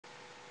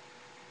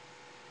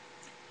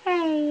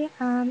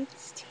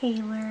It's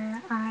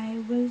Taylor.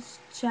 I was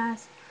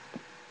just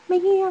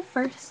making a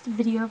first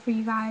video for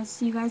you guys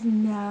so you guys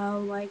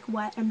know like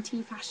what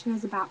MT Fashion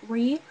is about.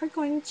 We are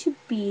going to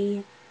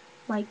be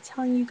like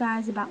telling you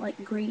guys about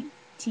like great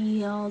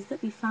deals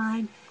that we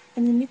find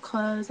in the new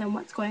clothes and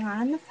what's going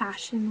on in the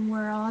fashion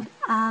world.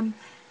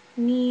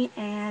 Me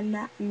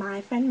and my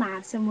friend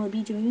Madison will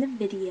be doing the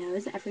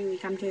videos. Every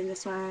week I'm doing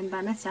this one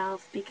by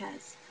myself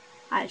because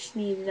I just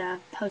needed to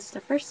post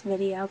the first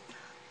video.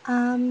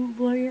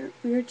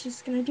 We're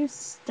just gonna do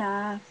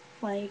stuff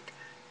like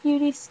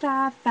beauty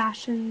stuff,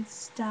 fashion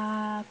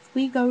stuff.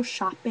 We go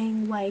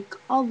shopping like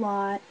a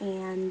lot,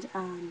 and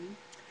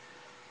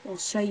we'll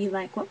show you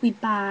like what we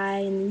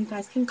buy, and you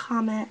guys can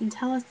comment and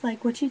tell us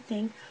like what you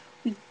think.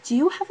 We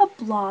do have a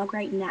blog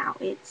right now.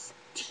 It's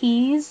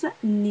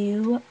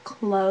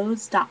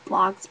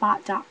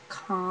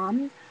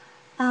tsnewclothes.blogspot.com,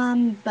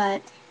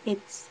 but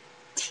it's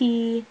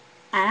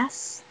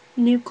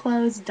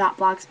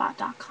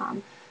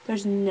tsnewclothes.blogspot.com.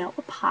 There's no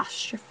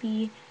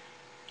apostrophe,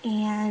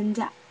 and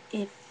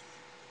if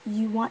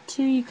you want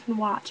to, you can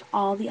watch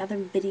all the other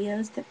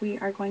videos that we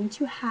are going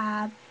to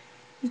have.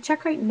 You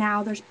check right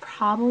now, there's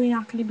probably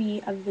not going to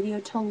be a video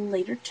till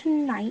later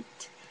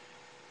tonight,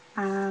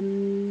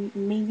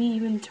 maybe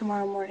even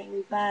tomorrow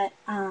morning, but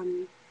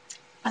other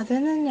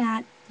than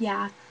that,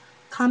 yeah,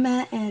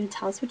 comment and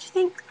tell us what you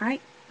think.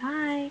 Alright,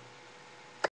 bye!